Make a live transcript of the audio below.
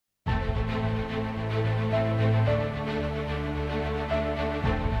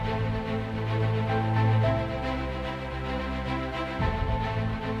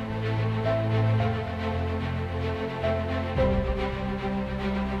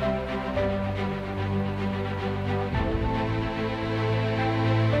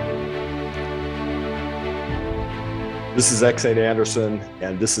This is EksAyn Anderson,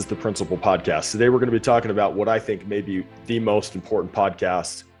 and this is the Principal Podcast. Today, we're going to be talking about what I think may be the most important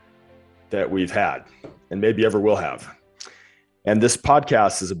podcast that we've had and maybe ever will have. And this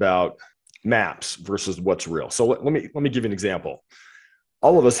podcast is about maps versus what's real. So let me give you an example.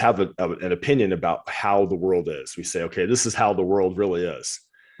 All of us have an opinion about how the world is. We say, okay, this is how the world really is.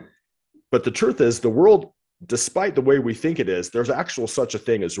 But the truth is, the world, despite the way we think it is, there's actual such a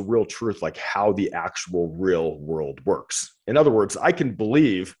thing as a real truth, like how the actual real world works. In other words, I can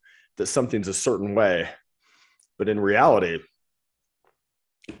believe that something's a certain way, but in reality,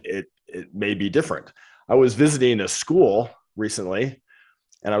 it may be different. I was visiting a school recently,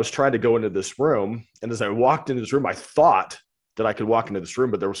 and I was trying to go into this room. And as I walked into this room, I thought that I could walk into this room,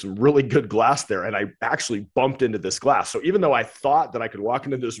 but there was some really good glass there, and I actually bumped into this glass. So even though I thought that I could walk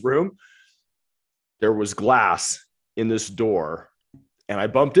into this room, there was glass in this door, and I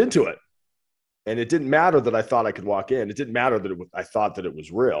bumped into it. And it didn't matter that I thought I could walk in. It didn't matter that I thought that it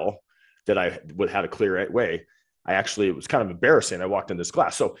was real, that I had a clear way. It was kind of embarrassing. I walked in this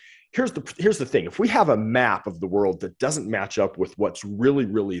glass. So here's the thing. If we have a map of the world that doesn't match up with what's really,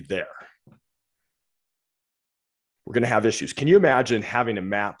 really there, we're going to have issues. Can you imagine having a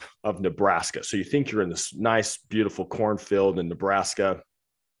map of Nebraska? So you think you're in this nice, beautiful cornfield in Nebraska,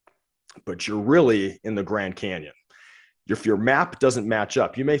 but you're really in the Grand Canyon. If your map doesn't match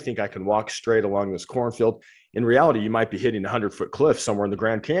up, you may think I can walk straight along this cornfield. In reality, you might be hitting a 100-foot cliff somewhere in the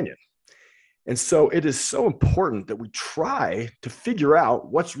Grand Canyon. And so it is so important that we try to figure out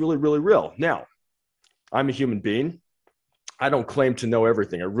what's really, really real. Now, I'm a human being. I don't claim to know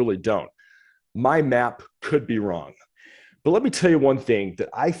everything. I really don't. My map could be wrong. But let me tell you one thing that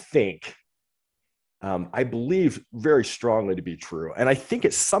I think I believe very strongly to be true. And I think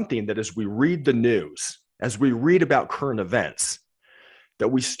it's something that as we read the news, as we read about current events, that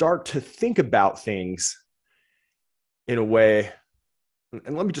we start to think about things in a way.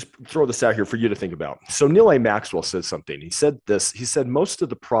 And let me just throw this out here for you to think about. So Neal A. Maxwell said something. He said this. He said, most of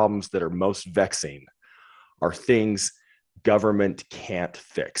the problems that are most vexing are things government can't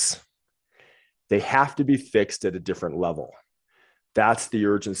fix. They have to be fixed at a different level. That's the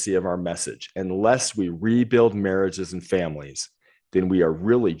urgency of our message. Unless we rebuild marriages and families, then we are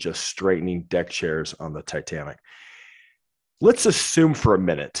really just straightening deck chairs on the Titanic. Let's assume for a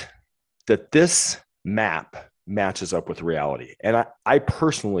minute that this map matches up with reality. And I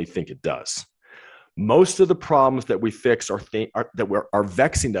personally think it does. Most of the problems that we fix are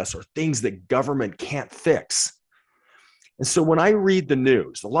vexing us are things that government can't fix. And so when I read the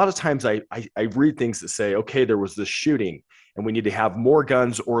news, a lot of times I read things that say, okay, there was this shooting and we need to have more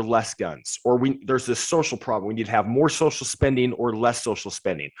guns or less guns, or there's this social problem. We need to have more social spending or less social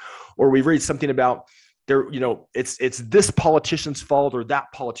spending. Or we read something about it's this politician's fault or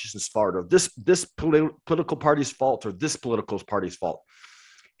that politician's fault, or this political party's fault or this political party's fault.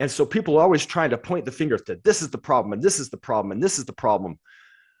 And so people are always trying to point the finger that this is the problem and this is the problem and this is the problem.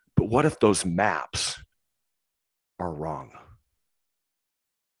 But what if those maps are wrong?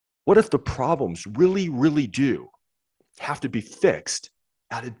 What if the problems really, really do have to be fixed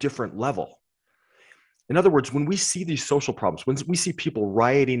at a different level? In other words, when we see these social problems, when we see people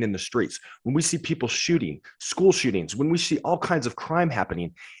rioting in the streets, when we see people shooting, school shootings, when we see all kinds of crime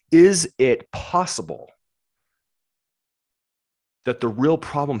happening, is it possible that the real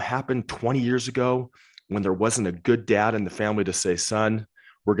problem happened 20 years ago when there wasn't a good dad in the family to say, son,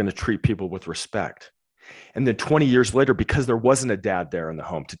 we're going to treat people with respect? And then 20 years later, because there wasn't a dad there in the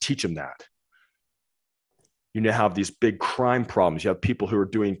home to teach him that, you now have these big crime problems. You have people who are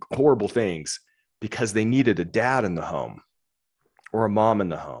doing horrible things because they needed a dad in the home or a mom in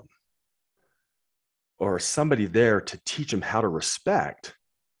the home or somebody there to teach them how to respect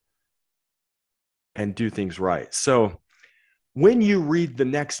and do things right. So when you read the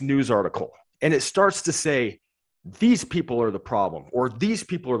next news article and it starts to say, these people are the problem, or these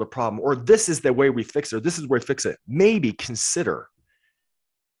people are the problem, or this is the way we fix it, or this is where we fix it, maybe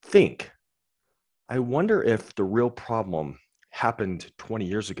think, I wonder if the real problem happened 20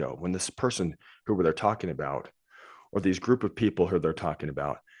 years ago when this person who they're talking about, or these group of people who they're talking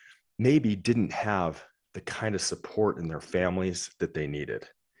about, maybe didn't have the kind of support in their families that they needed.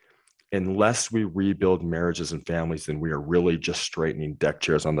 Unless we rebuild marriages and families, then we are really just straightening deck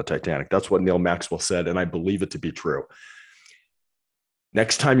chairs on the Titanic. That's what Neal Maxwell said, and I believe it to be true.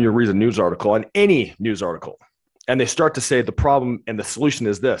 Next time you read a news article, on any news article, and they start to say the problem and the solution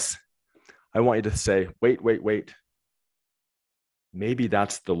is this, I want you to say, wait. Maybe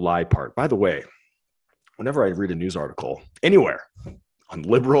that's the lie part. By the way, whenever I read a news article, anywhere, on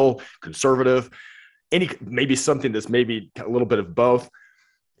liberal, conservative, maybe something that's maybe a little bit of both,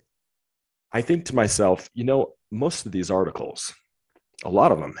 I think to myself, most of these articles, a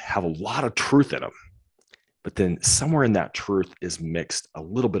lot of them have a lot of truth in them, but then somewhere in that truth is mixed a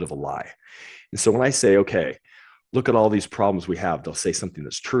little bit of a lie. And so when I say, okay, look at all these problems we have, they'll say something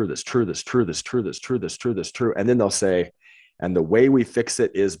that's true, that's true, that's true, that's true, that's true, that's true, that's true. And then they'll say, and the way we fix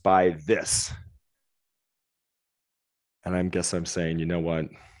it is by this. And I guess I'm saying, you know what?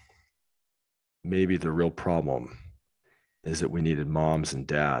 Maybe the real problem is that we needed moms and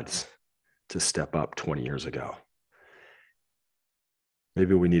dads to step up 20 years ago.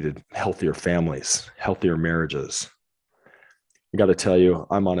 Maybe we needed healthier families, healthier marriages. I got to tell you,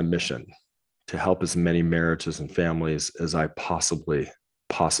 I'm on a mission to help as many marriages and families as I possibly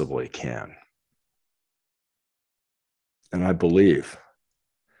can. And I believe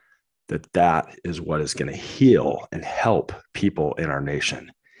that that is what is going to heal and help people in our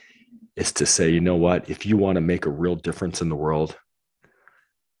nation, is to say, you know what, if you want to make a real difference in the world,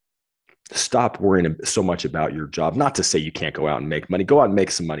 stop worrying so much about your job. Not to say you can't go out and make money. Go out and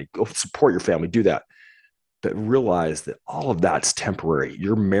make some money. Go support your family. Do that. But realize that all of that's temporary.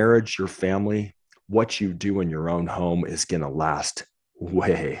 Your marriage, your family, what you do in your own home is going to last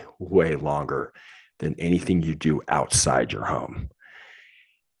way, way longer than anything you do outside your home.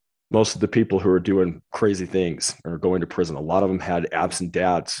 Most of the people who are doing crazy things or going to prison, a lot of them had absent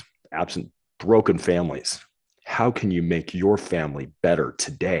dads, absent, broken families. How can you make your family better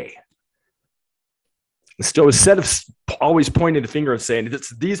today? So instead of always pointing the finger and saying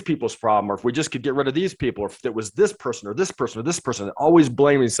it's these people's problem, or if we just could get rid of these people, or if it was this person or this person or this person, always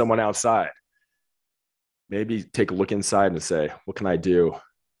blaming someone outside, maybe take a look inside and say, what can I do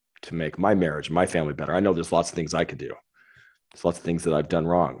to make my marriage, my family better? I know there's lots of things I could do. There's lots of things that I've done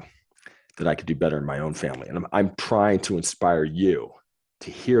wrong that I could do better in my own family. And I'm trying to inspire you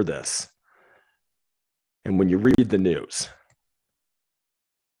to hear this. And when you read the news,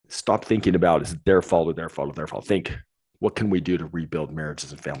 stop thinking about is it their fault or their fault or their fault. Think, what can we do to rebuild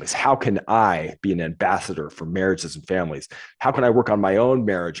marriages and families? How can I be an ambassador for marriages and families? How can I work on my own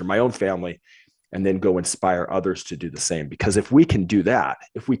marriage or my own family and then go inspire others to do the same? Because if we can do that,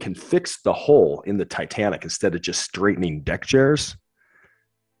 if we can fix the hole in the Titanic instead of just straightening deck chairs,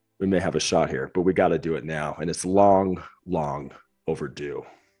 we may have a shot here, but we got to do it now. And it's long, long overdue.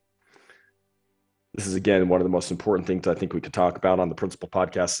 This is, again, one of the most important things I think we could talk about on the Principal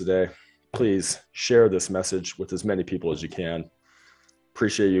Podcast today. Please share this message with as many people as you can.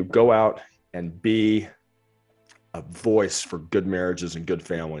 Appreciate you. Go out and be a voice for good marriages and good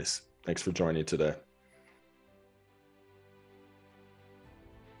families. Thanks for joining today.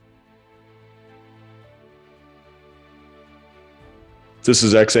 This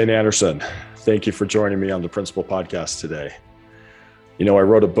is EksAyn Anderson. Thank you for joining me on the Principal Podcast today. You know, I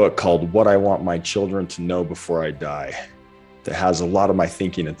wrote a book called What I Want My Children to Know Before I Die that has a lot of my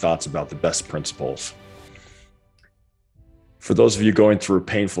thinking and thoughts about the best principles. For those of you going through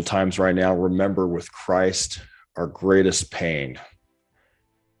painful times right now, remember, with Christ, our greatest pain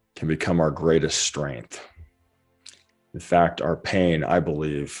can become our greatest strength. In fact, our pain, I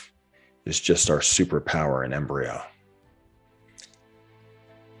believe, is just our superpower in embryo.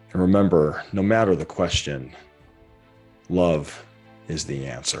 And remember, no matter the question, love is the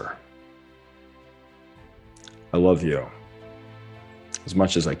answer. I love you as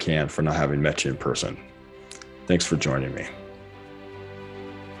much as I can for not having met you in person. Thanks for joining me.